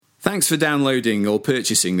Thanks for downloading or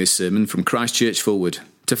purchasing this sermon from Christ Church Fulwood.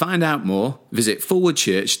 To find out more, visit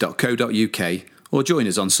fulwoodchurch.co.uk or join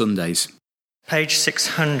us on Sundays. Page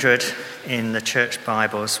 600 in the church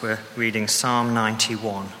Bibles, we're reading Psalm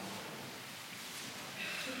 91.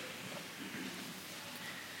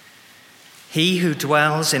 He who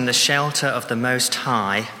dwells in the shelter of the Most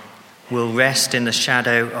High will rest in the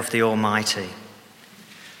shadow of the Almighty.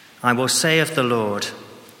 I will say of the Lord,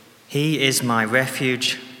 He is my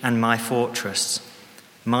refuge and my fortress,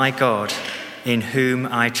 my God, in whom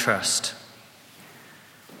I trust.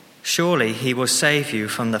 Surely he will save you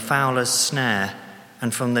from the fowler's snare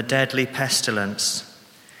and from the deadly pestilence.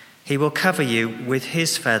 He will cover you with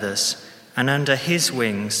his feathers, and under his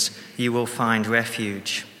wings you will find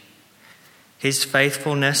refuge. His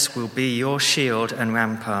faithfulness will be your shield and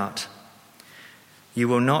rampart. You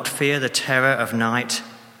will not fear the terror of night,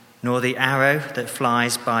 nor the arrow that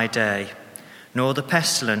flies by day, nor the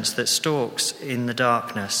pestilence that stalks in the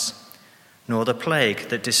darkness, nor the plague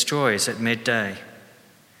that destroys at midday.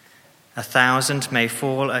 1,000 may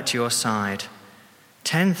fall at your side,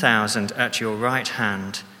 10,000 at your right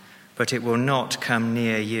hand, but it will not come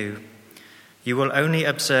near you. You will only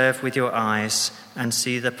observe with your eyes and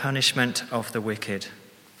see the punishment of the wicked.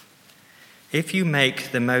 If you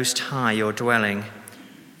make the Most High your dwelling,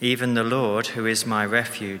 even the Lord, who is my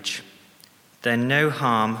refuge, then no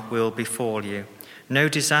harm will befall you, no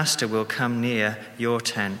disaster will come near your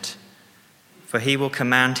tent. For he will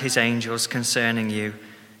command his angels concerning you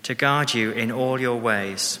to guard you in all your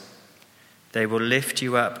ways. They will lift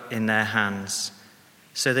you up in their hands,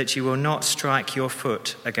 so that you will not strike your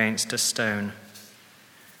foot against a stone.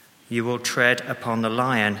 You will tread upon the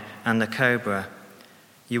lion and the cobra.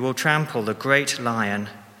 You will trample the great lion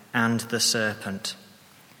and the serpent.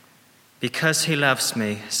 Because he loves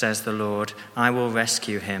me, says the Lord, I will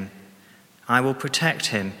rescue him. I will protect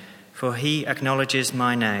him, for he acknowledges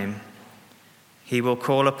my name. He will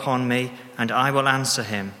call upon me, and I will answer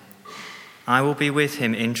him. I will be with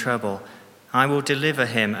him in trouble. I will deliver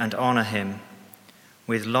him and honor him.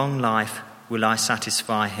 With long life will I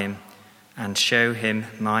satisfy him and show him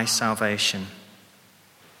my salvation.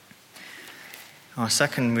 Our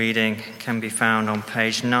second reading can be found on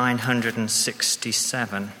page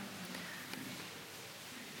 967.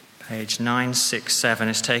 Page 967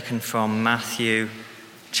 is taken from Matthew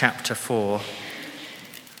chapter 4,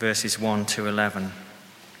 verses 1 to 11.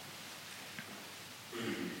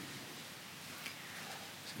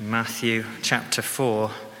 Matthew chapter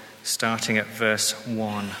 4, starting at verse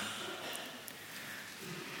 1.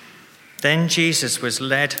 Then Jesus was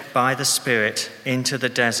led by the Spirit into the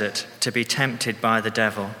desert to be tempted by the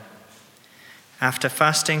devil. After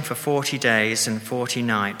fasting for 40 days and 40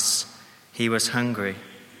 nights, he was hungry.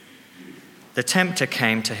 The tempter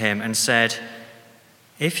came to him and said,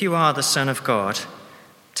 If you are the Son of God,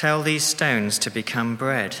 tell these stones to become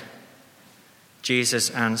bread. Jesus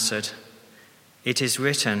answered, It is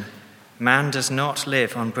written, man does not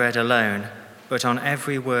live on bread alone, but on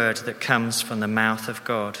every word that comes from the mouth of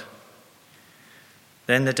God.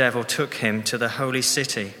 Then the devil took him to the holy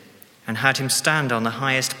city and had him stand on the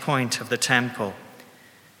highest point of the temple.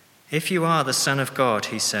 If you are the Son of God,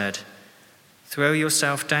 he said, throw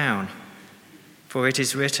yourself down, for it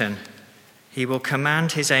is written, he will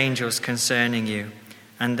command his angels concerning you,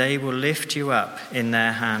 and they will lift you up in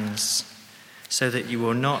their hands, so that you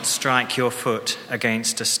will not strike your foot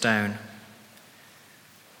against a stone.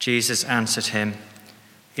 Jesus answered him,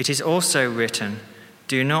 It is also written,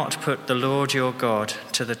 do not put the Lord your God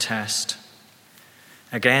to the test.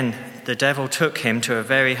 Again, the devil took him to a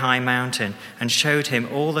very high mountain and showed him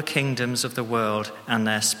all the kingdoms of the world and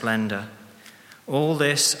their splendor. All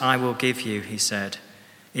this I will give you, he said,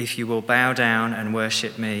 if you will bow down and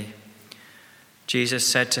worship me. Jesus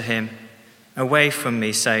said to him, Away from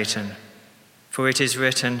me, Satan, for it is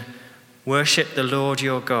written, worship the Lord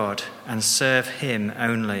your God and serve him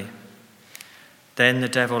only. Then the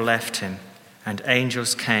devil left him, and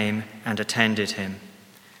angels came and attended him.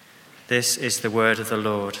 This is the word of the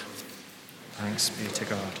Lord. Thanks be to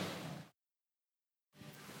God.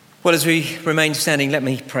 Well, as we remain standing, let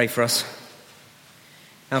me pray for us.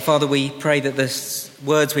 Our Father, we pray that the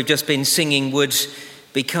words we've just been singing would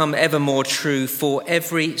become ever more true for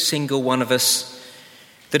every single one of us,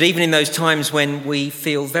 that even in those times when we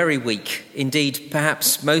feel very weak, indeed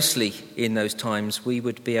perhaps mostly in those times, we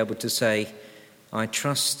would be able to say, I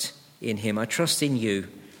trust in him, I trust in you.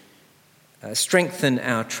 Strengthen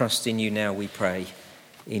our trust in you now, we pray.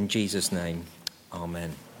 In Jesus' name,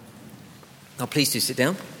 amen. Now please do sit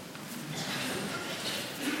down.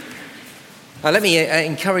 Let me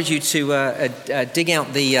encourage you to dig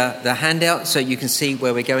out the handout so you can see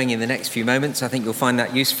where we're going in the next few moments. I think you'll find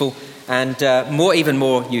that useful. And even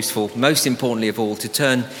more useful, most importantly of all, to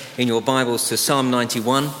turn in your Bibles to Psalm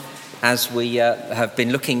 91, as we have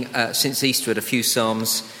been looking since Easter at a few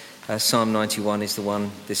Psalms. Psalm 91 is the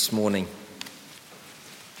one this morning.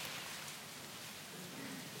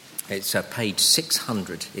 It's page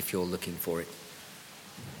 600 if you're looking for it.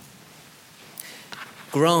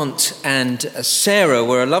 Grant and Sarah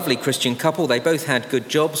were a lovely Christian couple. They both had good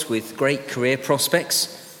jobs with great career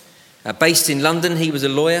prospects. Based in London, he was a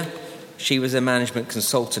lawyer. She was a management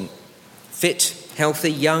consultant. Fit,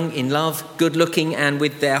 healthy, young, in love, good looking, and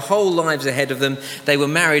with their whole lives ahead of them, they were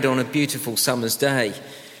married on a beautiful summer's day.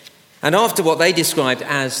 And after what they described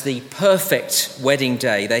as the perfect wedding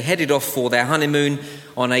day, they headed off for their honeymoon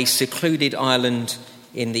on a secluded island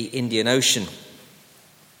in the Indian Ocean.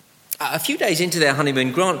 A few days into their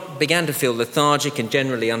honeymoon, Grant began to feel lethargic and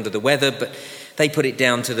generally under the weather, but they put it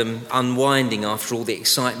down to them unwinding after all the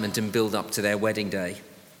excitement and build-up to their wedding day.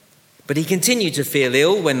 But he continued to feel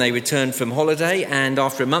ill when they returned from holiday, and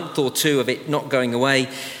after a month or two of it not going away,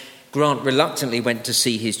 Grant reluctantly went to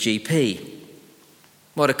see his GP.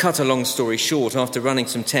 Well, to cut a long story short, after running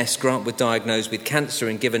some tests, Grant was diagnosed with cancer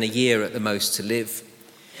and given a year at the most to live.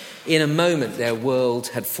 In a moment, their world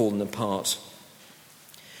had fallen apart.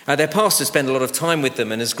 Their pastor spent a lot of time with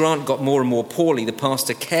them, and as Grant got more and more poorly, the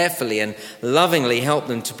pastor carefully and lovingly helped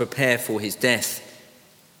them to prepare for his death.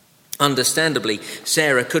 Understandably,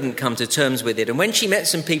 Sarah couldn't come to terms with it, and when she met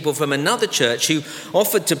some people from another church who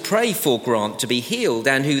offered to pray for Grant to be healed,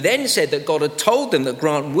 and who then said that God had told them that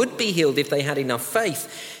Grant would be healed if they had enough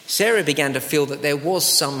faith, Sarah began to feel that there was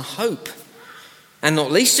some hope. And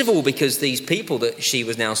not least of all because these people that she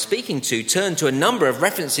was now speaking to turned to a number of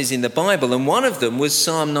references in the Bible, and one of them was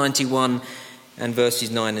Psalm 91 and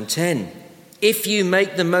verses 9 and 10. If you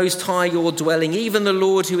make the Most High your dwelling, even the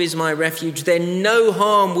Lord who is my refuge, then no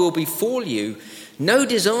harm will befall you, no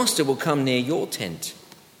disaster will come near your tent.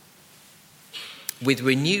 With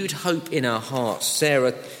renewed hope in her heart,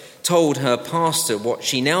 Sarah told her pastor what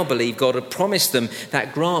she now believed God had promised them,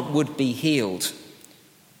 that Grant would be healed.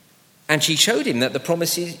 And she showed him that the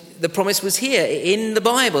promise was here in the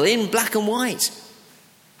Bible, in black and white.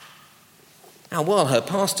 Now, while her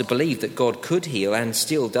pastor believed that God could heal and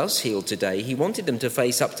still does heal today, he wanted them to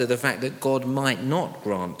face up to the fact that God might not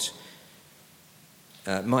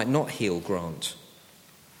heal Grant.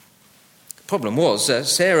 The problem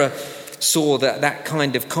was Sarah saw that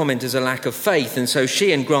kind of comment as a lack of faith, and so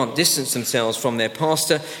she and Grant distanced themselves from their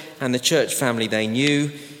pastor and the church family they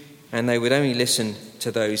knew, and they would only listen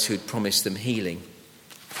to those who'd promised them healing.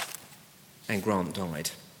 And Grant died.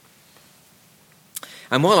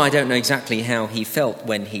 And while I don't know exactly how he felt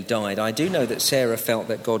when he died, I do know that Sarah felt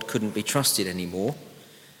that God couldn't be trusted anymore.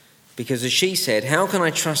 Because as she said, how can I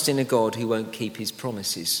trust in a God who won't keep his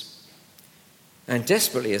promises? And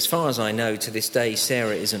desperately, as far as I know, to this day,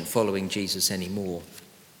 Sarah isn't following Jesus anymore.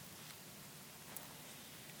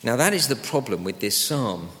 Now that is the problem with this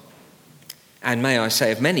psalm. And may I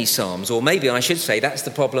say of many psalms, or maybe I should say that's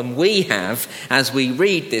the problem we have as we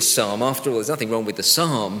read this psalm. After all, there's nothing wrong with the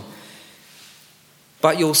psalm.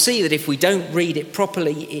 But you'll see that if we don't read it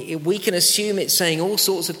properly, we can assume it's saying all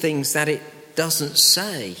sorts of things that it doesn't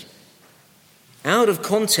say. Out of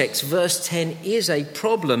context, verse 10 is a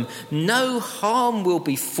problem. No harm will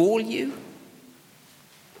befall you.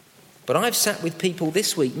 But I've sat with people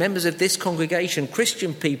this week, members of this congregation,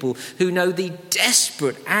 Christian people, who know the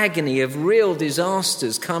desperate agony of real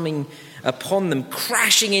disasters coming upon them,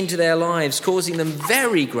 crashing into their lives, causing them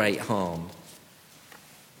very great harm.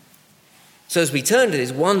 So as we turn to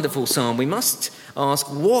this wonderful psalm, we must ask,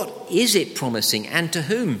 what is it promising and to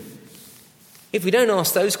whom? If we don't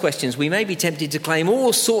ask those questions, we may be tempted to claim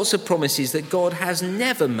all sorts of promises that God has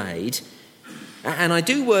never made. And I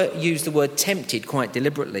do use the word tempted quite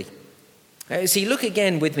deliberately. See, look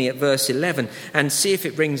again with me at verse 11 and see if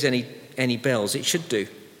it rings any bells. It should do.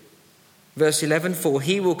 Verse 11, for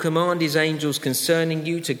he will command his angels concerning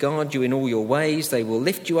you to guard you in all your ways. They will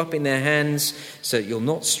lift you up in their hands so that you'll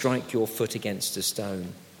not strike your foot against a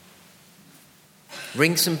stone.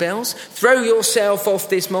 Ring some bells? Throw yourself off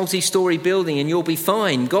this multi-story building and you'll be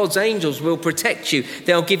fine. God's angels will protect you.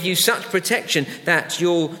 They'll give you such protection that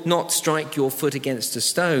you'll not strike your foot against a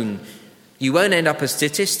stone. You won't end up a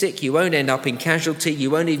statistic. You won't end up in casualty. You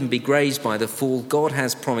won't even be grazed by the fall. God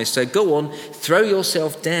has promised. So go on, throw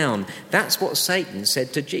yourself down. That's what Satan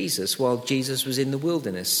said to Jesus while Jesus was in the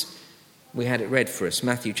wilderness. We had it read for us,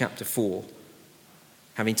 Matthew chapter 4.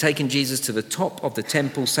 Having taken Jesus to the top of the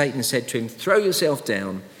temple, Satan said to him, throw yourself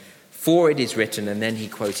down, For it is written, and then he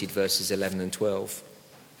quoted verses 11 and 12.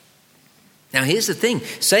 Now here's the thing.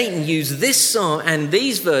 Satan used this psalm and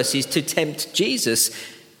these verses to tempt Jesus.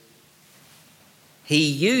 He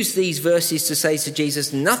used these verses to say to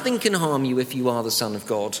Jesus, nothing can harm you if you are the Son of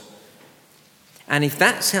God. And if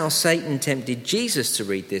that's how Satan tempted Jesus to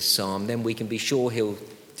read this psalm, then we can be sure he'll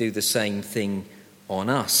do the same thing on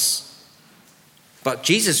us. But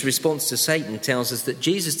Jesus' response to Satan tells us that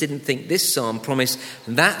Jesus didn't think this psalm promised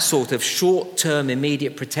that sort of short-term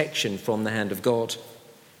immediate protection from the hand of God.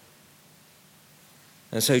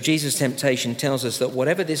 And so Jesus' temptation tells us that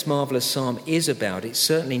whatever this marvellous psalm is about, it's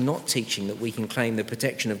certainly not teaching that we can claim the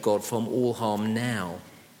protection of God from all harm now.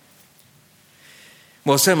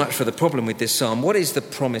 Well, so much for the problem with this psalm. What is the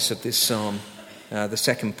promise of this psalm? The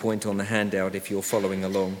second point on the handout, if you're following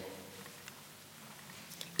along.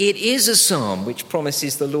 It is a psalm which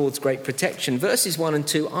promises the Lord's great protection. Verses 1 and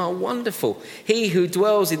 2 are wonderful. He who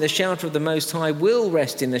dwells in the shelter of the Most High will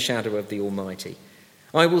rest in the shadow of the Almighty.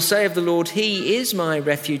 I will say of the Lord, He is my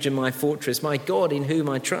refuge and my fortress, my God in whom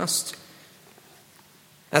I trust.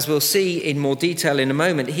 As we'll see in more detail in a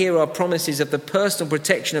moment, here are promises of the personal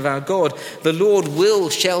protection of our God. The Lord will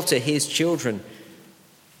shelter His children.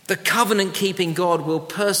 The covenant-keeping God will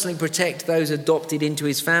personally protect those adopted into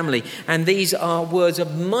His family. And these are words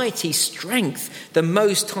of mighty strength. The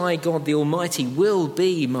Most High God, the Almighty, will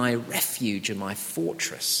be my refuge and my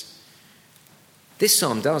fortress. This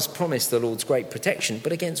psalm does promise the Lord's great protection,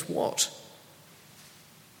 but against what?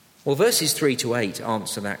 Well, verses 3 to 8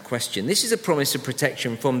 answer that question. This is a promise of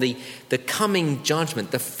protection from the coming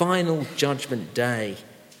judgment, the final judgment day.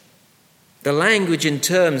 The language and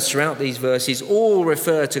terms throughout these verses all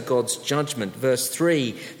refer to God's judgment. Verse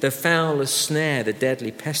 3, the foulest snare, the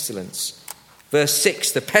deadly pestilence. Verse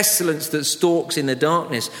 6, the pestilence that stalks in the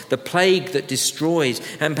darkness, the plague that destroys,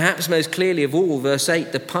 and perhaps most clearly of all, verse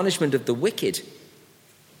 8, the punishment of the wicked.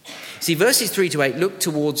 See, verses 3 to 8 look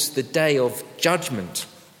towards the day of judgment,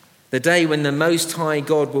 the day when the Most High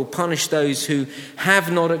God will punish those who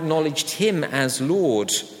have not acknowledged Him as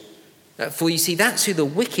Lord. For you see, that's who the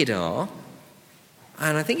wicked are.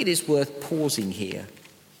 And I think it is worth pausing here.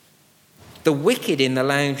 The wicked in the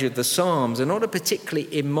language of the Psalms are not a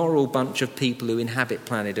particularly immoral bunch of people who inhabit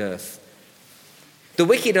planet Earth. The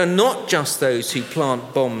wicked are not just those who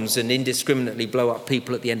plant bombs and indiscriminately blow up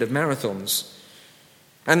people at the end of marathons.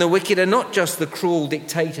 And the wicked are not just the cruel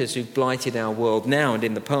dictators who've blighted our world now and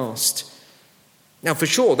in the past. Now, for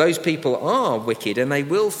sure, those people are wicked and they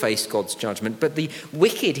will face God's judgment. But the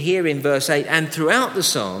wicked here in verse 8 and throughout the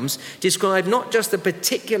Psalms describe not just the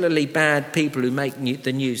particularly bad people who make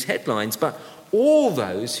the news headlines, but all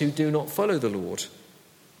those who do not follow the Lord.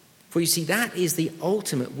 For you see, that is the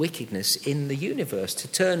ultimate wickedness in the universe, to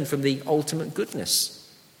turn from the ultimate goodness.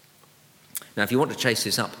 Now, if you want to chase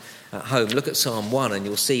this up at home, look at Psalm 1 and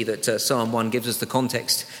you'll see that Psalm 1 gives us the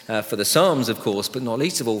context for the Psalms, of course, but not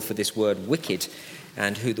least of all for this word wicked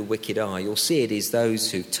and who the wicked are. You'll see it is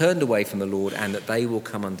those who turned away from the Lord and that they will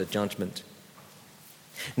come under judgment.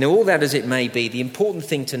 Now, all that as it may be, the important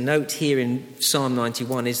thing to note here in Psalm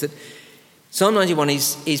 91 is that Psalm 91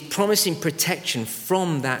 is promising protection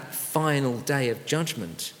from that final day of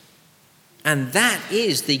judgment. And that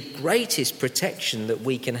is the greatest protection that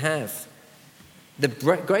we can have. The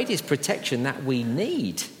greatest protection that we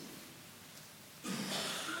need.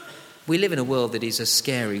 We live in a world that is a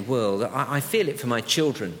scary world. I feel it for my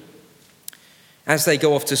children. As they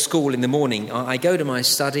go off to school in the morning, I go to my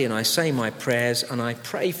study and I say my prayers and I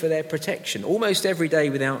pray for their protection. Almost every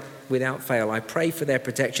day without fail, I pray for their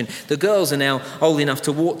protection. The girls are now old enough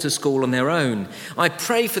to walk to school on their own. I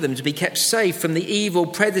pray for them to be kept safe from the evil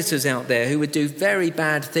predators out there who would do very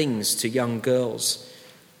bad things to young girls.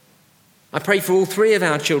 I pray for all three of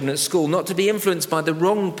our children at school not to be influenced by the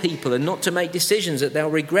wrong people and not to make decisions that they'll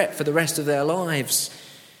regret for the rest of their lives.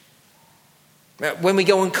 When we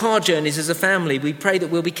go on car journeys as a family, we pray that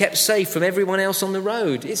we'll be kept safe from everyone else on the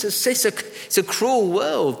road. It's a cruel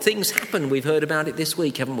world. Things happen. We've heard about it this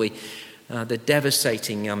week, haven't we? The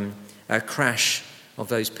devastating crash of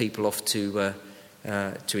those people off to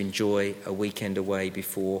enjoy a weekend away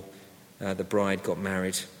before the bride got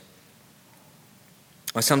married.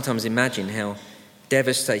 I sometimes imagine how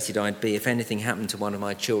devastated I'd be if anything happened to one of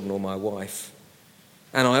my children or my wife.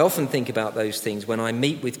 And I often think about those things when I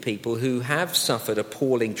meet with people who have suffered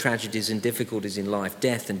appalling tragedies and difficulties in life,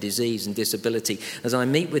 death and disease and disability. As I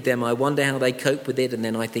meet with them, I wonder how they cope with it, and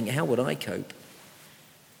then I think, how would I cope?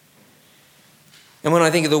 And when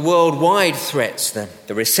I think of the worldwide threats, the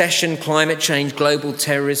recession, climate change, global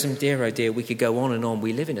terrorism, dear oh dear, we could go on and on.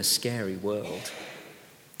 We live in a scary world.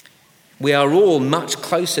 We are all much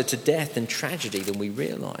closer to death and tragedy than we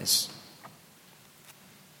realise.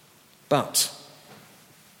 But,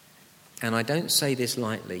 and I don't say this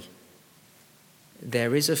lightly,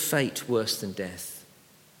 there is a fate worse than death.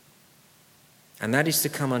 And that is to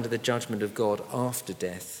come under the judgment of God after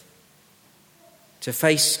death. To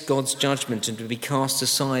face God's judgment and to be cast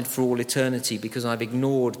aside for all eternity because I've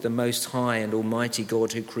ignored the Most High and Almighty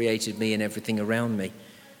God who created me and everything around me.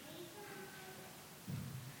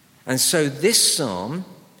 And so this psalm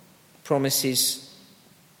promises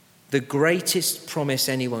the greatest promise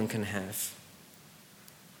anyone can have.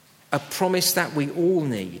 A promise that we all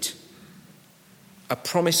need. A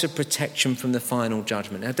promise of protection from the final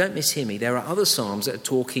judgment. Now don't mishear me. There are other psalms that are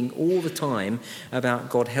talking all the time about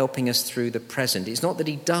God helping us through the present. It's not that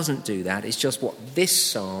he doesn't do that. It's just what this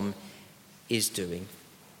psalm is doing.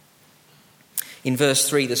 In verse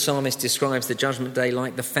 3, the psalmist describes the judgment day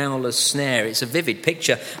like the fowler's snare. It's a vivid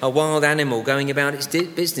picture, a wild animal going about its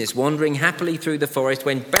business, wandering happily through the forest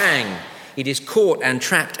when bang, it is caught and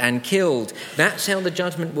trapped and killed. That's how the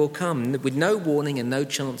judgment will come, with no warning and no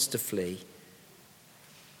chance to flee.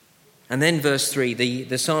 And then verse 3,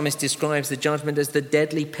 the psalmist describes the judgment as the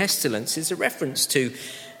deadly pestilence. It's a reference to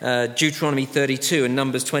Deuteronomy 32 and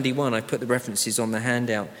Numbers 21. I put the references on the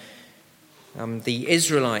handout. The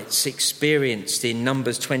Israelites experienced in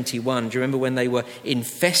Numbers 21, do you remember when they were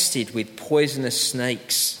infested with poisonous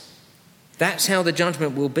snakes? That's how the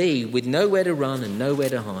judgment will be, with nowhere to run and nowhere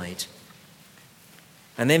to hide.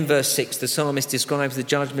 And then verse 6, the psalmist describes the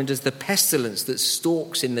judgment as the pestilence that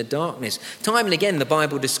stalks in the darkness. Time and again the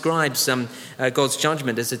Bible describes God's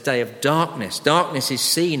judgment as a day of darkness. Darkness is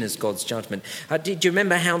seen as God's judgment. Did you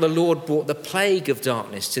remember how the Lord brought the plague of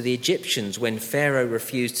darkness to the Egyptians when Pharaoh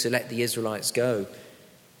refused to let the Israelites go?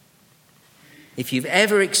 If you've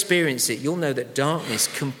ever experienced it, you'll know that darkness,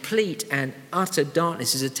 complete and utter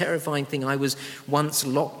darkness, is a terrifying thing. I was once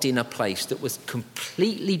locked in a place that was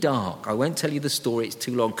completely dark. I won't tell you the story, it's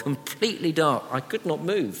too long. Completely dark. I could not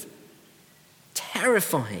move.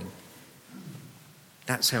 Terrifying.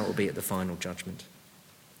 That's how it will be at the final judgment.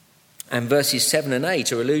 And verses 7 and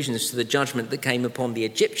 8 are allusions to the judgment that came upon the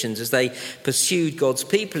Egyptians as they pursued God's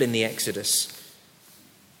people in the Exodus.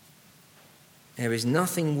 There is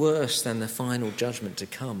nothing worse than the final judgment to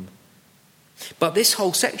come. But this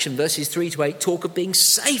whole section, verses 3 to 8, talk of being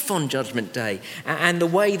safe on Judgment Day. And the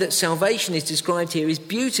way that salvation is described here is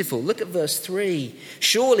beautiful. Look at verse 3.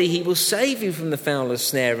 Surely he will save you from the fowler's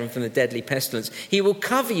snare and from the deadly pestilence. He will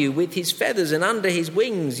cover you with his feathers, and under his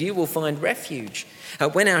wings you will find refuge.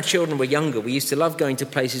 When our children were younger, we used to love going to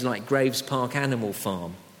places like Graves Park Animal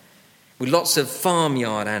Farm, with lots of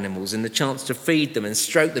farmyard animals and the chance to feed them and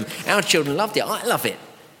stroke them. Our children loved it. I love it.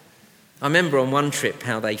 I remember on one trip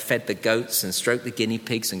how they fed the goats and stroked the guinea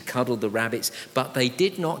pigs and cuddled the rabbits, but they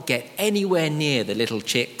did not get anywhere near the little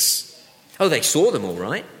chicks. Oh, they saw them all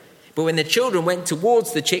right. But when the children went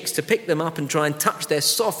towards the chicks to pick them up and try and touch their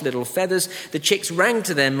soft little feathers, the chicks rang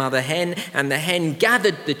to their mother hen, and the hen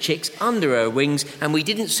gathered the chicks under her wings, and we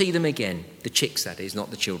didn't see them again. The chicks, that is,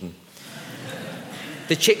 not the children.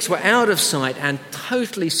 The chicks were out of sight and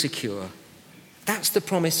totally secure. That's the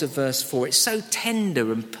promise of verse 4. It's so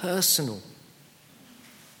tender and personal.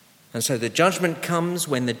 And so the judgment comes.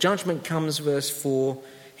 When the judgment comes, verse 4,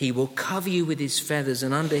 he will cover you with his feathers,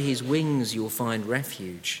 and under his wings you'll find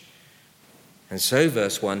refuge. And so,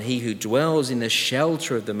 verse 1, he who dwells in the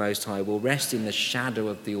shelter of the Most High will rest in the shadow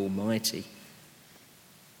of the Almighty.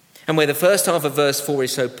 And where the first half of verse 4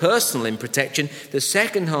 is so personal in protection, the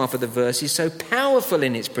second half of the verse is so powerful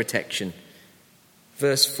in its protection.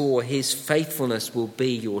 Verse 4, his faithfulness will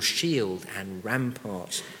be your shield and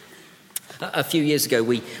rampart. A few years ago,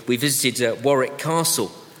 we visited Warwick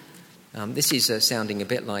Castle. This is sounding a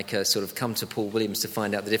bit like a sort of come to Paul Williams to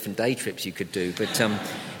find out the different day trips you could do. But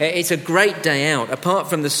it's a great day out. Apart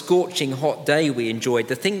from the scorching hot day we enjoyed,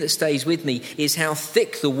 the thing that stays with me is how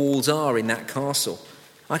thick the walls are in that castle.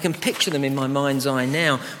 I can picture them in my mind's eye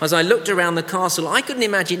now. As I looked around the castle, I couldn't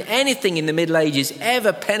imagine anything in the Middle Ages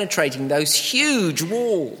ever penetrating those huge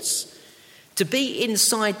walls. To be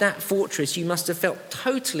inside that fortress, you must have felt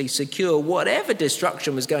totally secure, whatever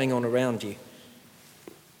destruction was going on around you.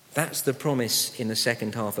 That's the promise in the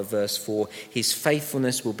second half of verse 4. His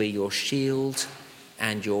faithfulness will be your shield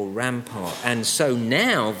and your rampart. And so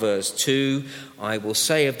now, verse 2, I will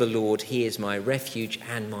say of the Lord, he is my refuge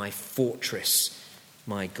and my fortress,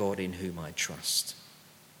 my God in whom I trust.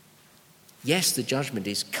 Yes, the judgment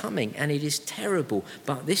is coming and it is terrible,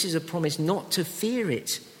 but this is a promise not to fear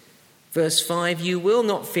it. Verse 5, you will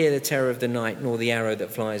not fear the terror of the night, nor the arrow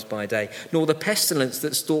that flies by day, nor the pestilence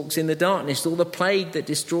that stalks in the darkness, nor the plague that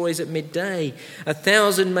destroys at midday.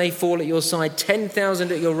 1,000 may fall at your side,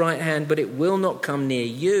 10,000 at your right hand, but it will not come near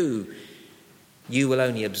you. You will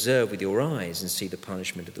only observe with your eyes and see the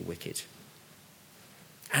punishment of the wicked.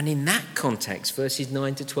 And in that context, verses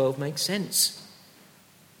 9 to 12 make sense.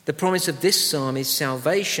 The promise of this psalm is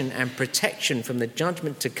salvation and protection from the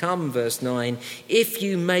judgment to come, verse 9. If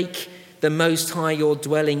you make the Most High your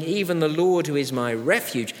dwelling, even the Lord who is my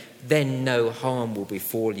refuge, then no harm will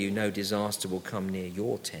befall you, no disaster will come near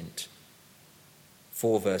your tent.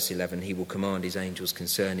 For verse 11, he will command his angels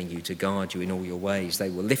concerning you to guard you in all your ways. They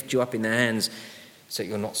will lift you up in their hands so that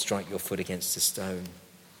you'll not strike your foot against a stone.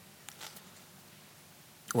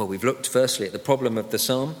 Well, we've looked firstly at the problem of the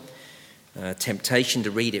psalm, temptation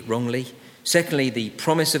to read it wrongly. Secondly, the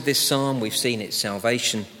promise of this psalm, we've seen its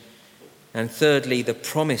salvation. And thirdly, the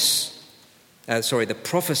prophecy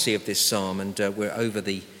of this psalm, and we're over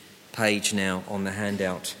the page now on the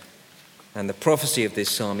handout. And the prophecy of this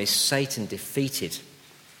psalm is Satan defeated.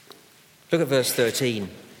 Look at verse 13.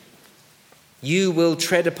 You will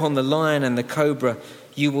tread upon the lion and the cobra.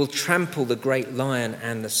 You will trample the great lion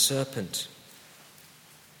and the serpent.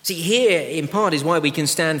 See, here in part is why we can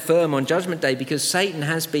stand firm on Judgment Day, because Satan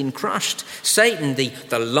has been crushed. Satan, the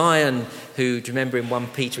lion who, do you remember in 1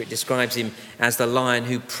 Peter it describes him as the lion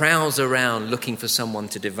who prowls around looking for someone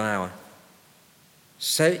to devour.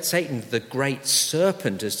 So Satan, the great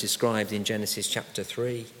serpent, as described in Genesis chapter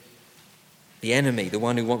 3. The enemy, the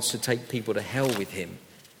one who wants to take people to hell with him.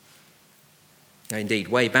 Now, indeed,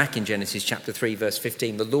 way back in Genesis chapter 3, verse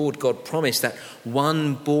 15, the Lord God promised that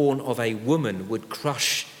one born of a woman would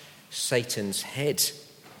crush Satan's head.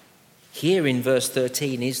 Here in verse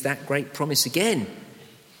 13 is that great promise again.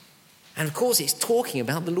 And of course, it's talking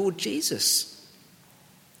about the Lord Jesus.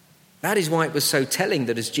 That is why it was so telling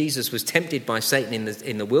that as Jesus was tempted by Satan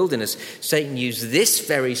in the wilderness, Satan used this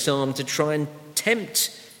very psalm to try and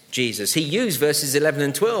tempt Jesus. He used verses 11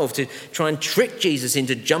 and 12 to try and trick Jesus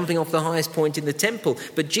into jumping off the highest point in the temple.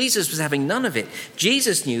 But Jesus was having none of it.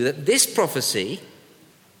 Jesus knew that this prophecy,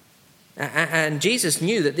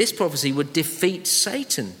 would defeat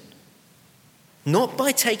Satan. Not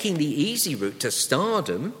by taking the easy route to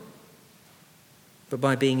stardom, but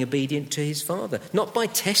by being obedient to his Father. Not by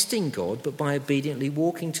testing God, but by obediently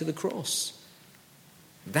walking to the cross.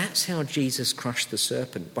 That's how Jesus crushed the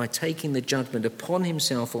serpent, by taking the judgment upon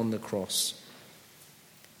himself on the cross.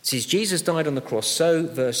 It says Jesus died on the cross, so,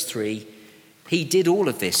 verse 3, he did all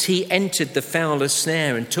of this. He entered the fowler's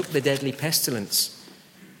snare and took the deadly pestilence.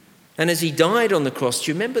 And as he died on the cross,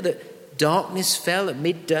 do you remember that darkness fell at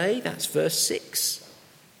midday? That's verse 6.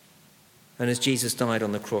 And as Jesus died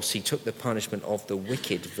on the cross, he took the punishment of the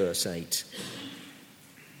wicked, verse 8.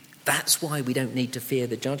 That's why we don't need to fear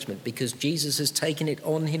the judgment, because Jesus has taken it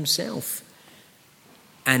on himself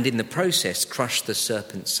and in the process crushed the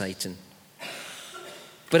serpent Satan.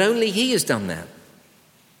 But only he has done that.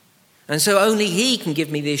 And so only he can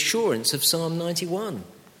give me the assurance of Psalm 91.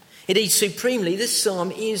 Indeed, supremely, this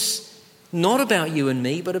psalm is not about you and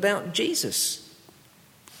me, but about Jesus.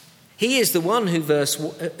 He is the one who,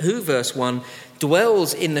 verse 1,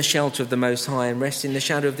 dwells in the shelter of the Most High and rests in the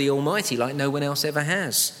shadow of the Almighty like no one else ever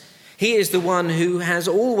has. He is the one who has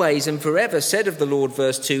always and forever said of the Lord,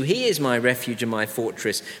 verse 2, he is my refuge and my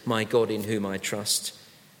fortress, my God in whom I trust.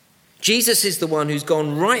 Jesus is the one who's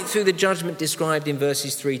gone right through the judgment described in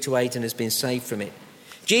verses 3 to 8 and has been saved from it.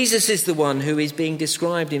 Jesus is the one who is being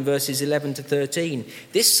described in verses 11 to 13.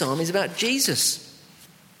 This psalm is about Jesus.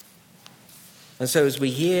 And so as we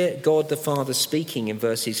hear God the Father speaking in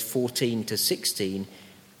verses 14 to 16,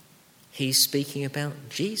 he's speaking about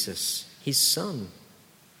Jesus, his Son.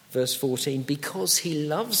 Verse 14, because he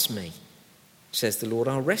loves me, says the Lord,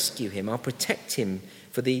 I'll rescue him, I'll protect him,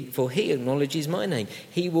 for he acknowledges my name.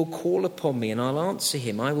 He will call upon me and I'll answer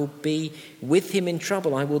him. I will be with him in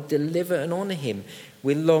trouble. I will deliver and honour him.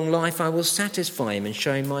 With long life I will satisfy him and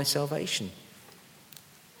show him my salvation.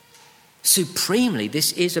 Supremely,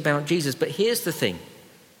 this is about Jesus. But here's the thing.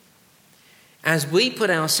 As we put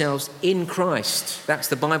ourselves in Christ, that's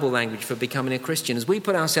the Bible language for becoming a Christian, as we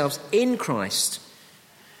put ourselves in Christ,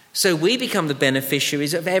 so we become the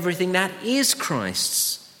beneficiaries of everything that is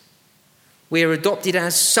Christ's. We are adopted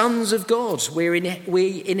as sons of God.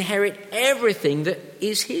 We inherit everything that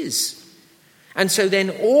is his. And so then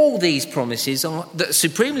all these promises that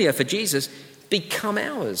supremely are for Jesus become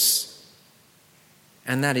ours.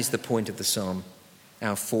 And that is the point of the psalm,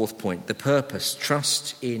 our fourth point, the purpose,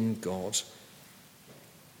 trust in God.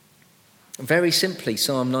 Very simply,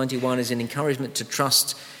 Psalm 91 is an encouragement to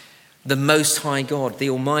trust the Most High God, the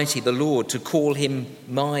Almighty, the Lord, to call him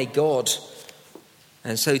my God,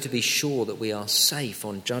 and so to be sure that we are safe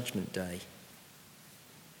on Judgment Day.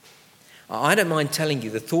 I don't mind telling you,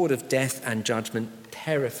 the thought of death and judgment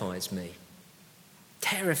terrifies me.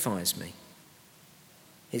 Terrifies me.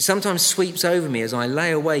 It sometimes sweeps over me as I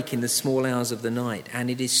lay awake in the small hours of the night, and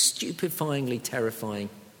it is stupefyingly terrifying.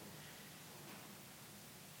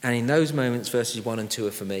 And in those moments, verses 1 and 2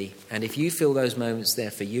 are for me. And if you feel those moments, they're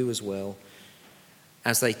for you as well,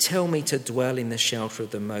 as they tell me to dwell in the shelter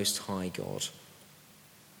of the Most High God.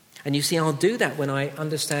 And you see, I'll do that when I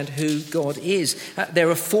understand who God is. There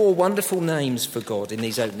are 4 wonderful names for God in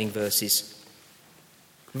these opening verses.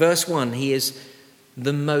 Verse 1, he is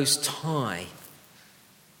the Most High.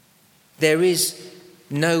 There is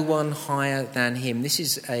no one higher than him. This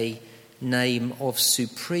is a name of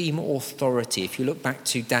supreme authority. If you look back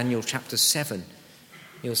to Daniel chapter 7,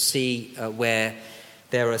 you'll see where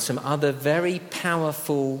there are some other very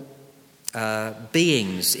powerful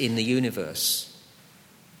beings in the universe.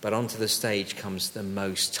 But onto the stage comes the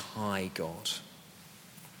Most High God.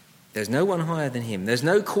 There's no one higher than him. There's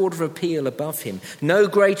no court of appeal above him. No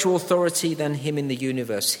greater authority than him in the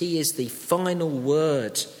universe. He is the final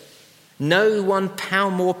word. No one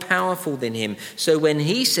more powerful than him. So when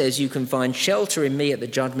he says you can find shelter in me at the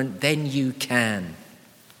judgment, then you can.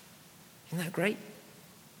 Isn't that great?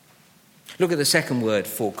 Look at the second word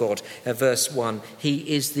for God, verse 1.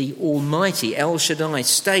 He is the Almighty, El Shaddai,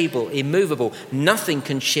 stable, immovable. Nothing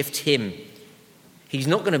can shift him. He's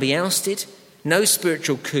not going to be ousted. No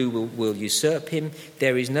spiritual coup will usurp him.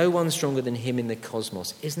 There is no one stronger than him in the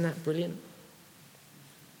cosmos. Isn't that brilliant?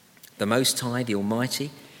 The Most High, the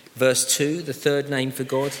Almighty. Verse 2, the third name for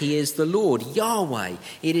God, he is the Lord, Yahweh.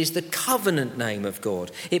 It is the covenant name of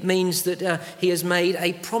God. It means that he has made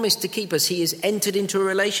a promise to keep us. He has entered into a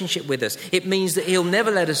relationship with us. It means that he'll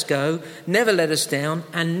never let us go, never let us down,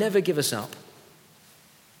 and never give us up.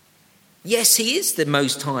 Yes, he is the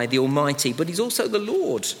Most High, the Almighty, but he's also the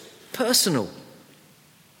Lord, personal.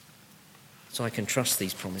 So I can trust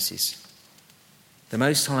these promises. The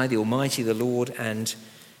Most High, the Almighty, the Lord, and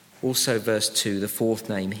also verse 2, the fourth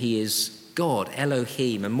name, he is God,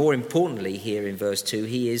 Elohim. And more importantly here in verse 2,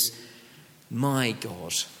 he is my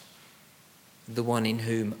God, the one in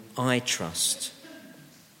whom I trust.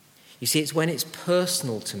 You see, it's when it's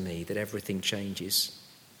personal to me that everything changes.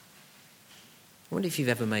 I wonder if you've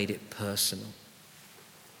ever made it personal.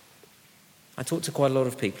 I talk to quite a lot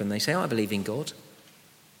of people and they say, I believe in God.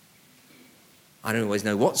 I don't always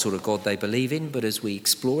know what sort of God they believe in, but as we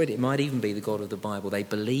explore it, it might even be the God of the Bible they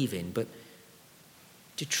believe in. But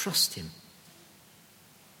do you trust him?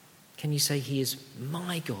 Can you say he is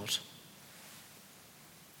my God?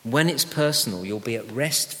 When it's personal, you'll be at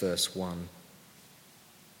rest, verse 1.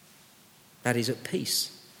 That is at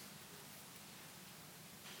peace.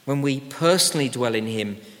 When we personally dwell in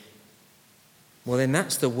him, well, then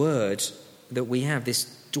that's the word that we have, this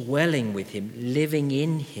dwelling with him, living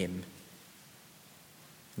in him.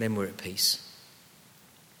 Then we're at peace.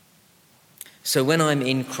 So when I'm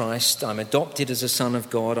in Christ, I'm adopted as a son of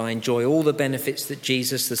God. I enjoy all the benefits that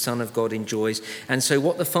Jesus, the Son of God, enjoys. And so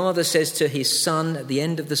what the Father says to his Son at the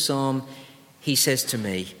end of the psalm, he says to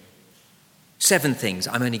me, 7 things.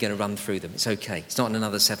 I'm only going to run through them. It's okay. It's not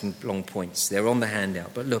another 7 long points. They're on the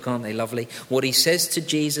handout. But look, aren't they lovely? What he says to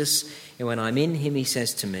Jesus, and when I'm in him, he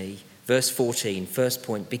says to me, verse 14, first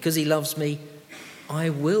point, because he loves me, I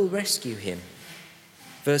will rescue him.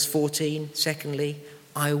 Verse 14, secondly,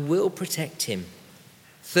 I will protect him.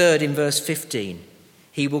 Third, in verse 15,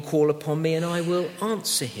 he will call upon me and I will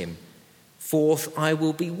answer him. Fourth, I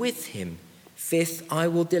will be with him. Fifth, I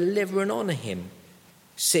will deliver and honour him.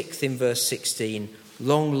 Sixth, in verse 16,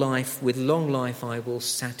 with long life I will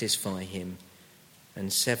satisfy him.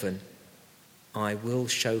 And 7, I will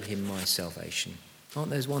show him my salvation.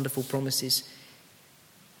 Aren't those wonderful promises?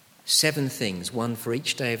 7 things, one for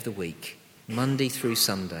each day of the week. Monday through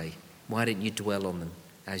Sunday. Why don't you dwell on them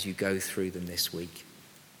as you go through them this week?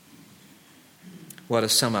 Well, to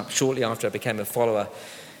sum up, shortly after I became a follower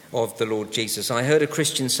of the Lord Jesus, I heard a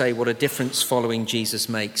Christian say what a difference following Jesus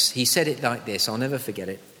makes. He said it like this, I'll never forget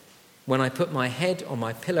it. When I put my head on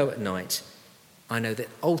my pillow at night, I know that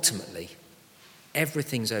ultimately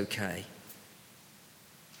everything's okay.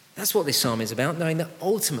 That's what this psalm is about, knowing that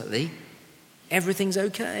ultimately everything's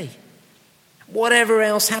okay. Whatever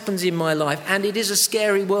else happens in my life, and it is a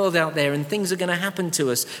scary world out there and things are going to happen to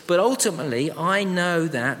us, but ultimately I know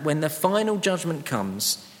that when the final judgment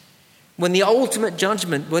comes, when the ultimate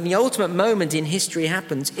judgment, when the ultimate moment in history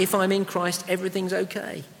happens, if I'm in Christ, everything's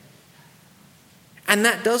okay. And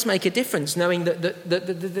that does make a difference, knowing that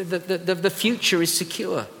the future is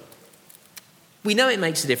secure. We know it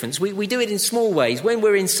makes a difference. We do it in small ways. When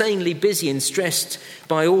we're insanely busy and stressed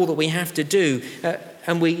by all that we have to do,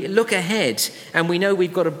 and we look ahead and we know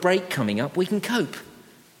we've got a break coming up, we can cope.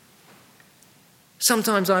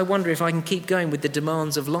 Sometimes I wonder if I can keep going with the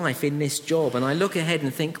demands of life in this job, and I look ahead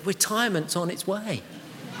and think, retirement's on its way.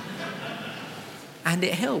 And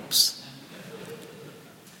it helps.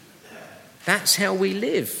 That's how we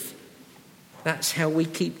live. That's how we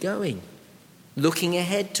keep going. Looking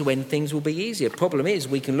ahead to when things will be easier. Problem is,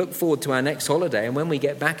 we can look forward to our next holiday, and when we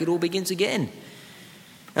get back, it all begins again.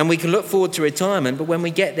 And we can look forward to retirement, but when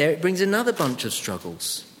we get there, it brings another bunch of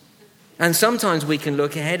struggles. And sometimes we can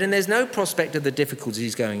look ahead, and there's no prospect of the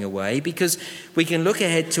difficulties going away, because we can look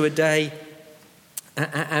ahead to a day,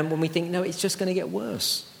 and when we think, no, it's just going to get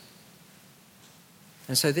worse.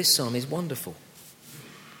 And so this psalm is wonderful,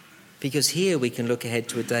 because here we can look ahead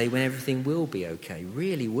to a day when everything will be okay,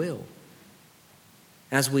 really will.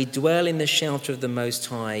 As we dwell in the shelter of the Most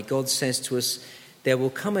High, God says to us, there will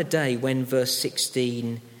come a day when, verse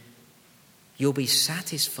 16, you'll be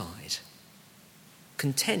satisfied,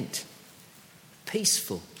 content,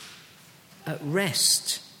 peaceful, at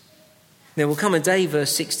rest. There will come a day,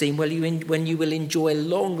 verse 16, when you will enjoy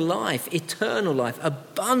long life, eternal life,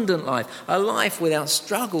 abundant life, a life without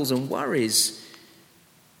struggles and worries.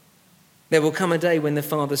 There will come a day when the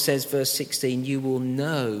Father says, verse 16, you will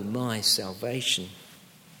know my salvation.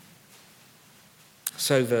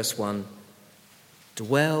 So, verse 1,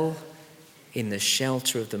 dwell in the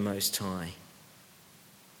shelter of the Most High.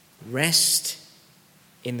 Rest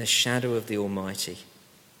in the shadow of the Almighty.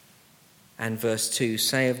 And verse 2,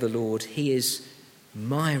 say of the Lord, he is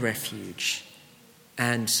my refuge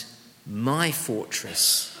and my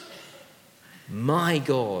fortress, my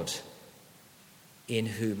God, in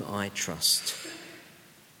whom I trust.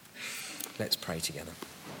 Let's pray together.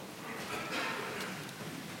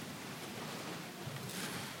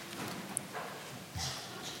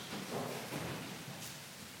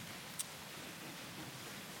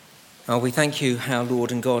 Oh, we thank you, our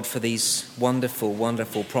Lord and God, for these wonderful,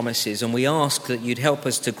 wonderful promises. And we ask that you'd help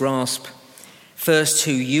us to grasp first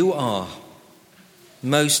who you are,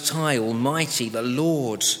 Most High, Almighty, the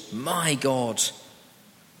Lord, my God.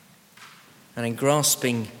 And in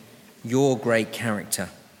grasping your great character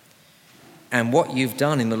and what you've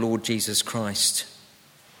done in the Lord Jesus Christ.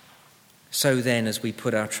 So then, as we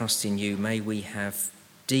put our trust in you, may we have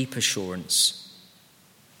deep assurance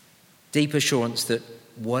that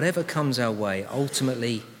whatever comes our way,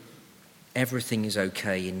 ultimately everything is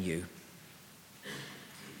okay in you.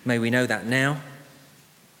 May we know that now.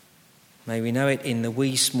 May we know it in the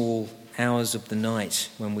wee small hours of the night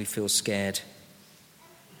when we feel scared.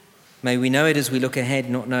 May we know it as we look ahead,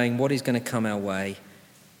 not knowing what is going to come our way.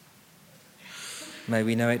 May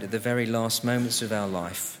we know it at the very last moments of our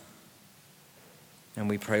life. And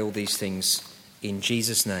we pray all these things in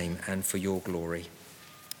Jesus' name and for your glory.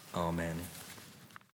 Amen.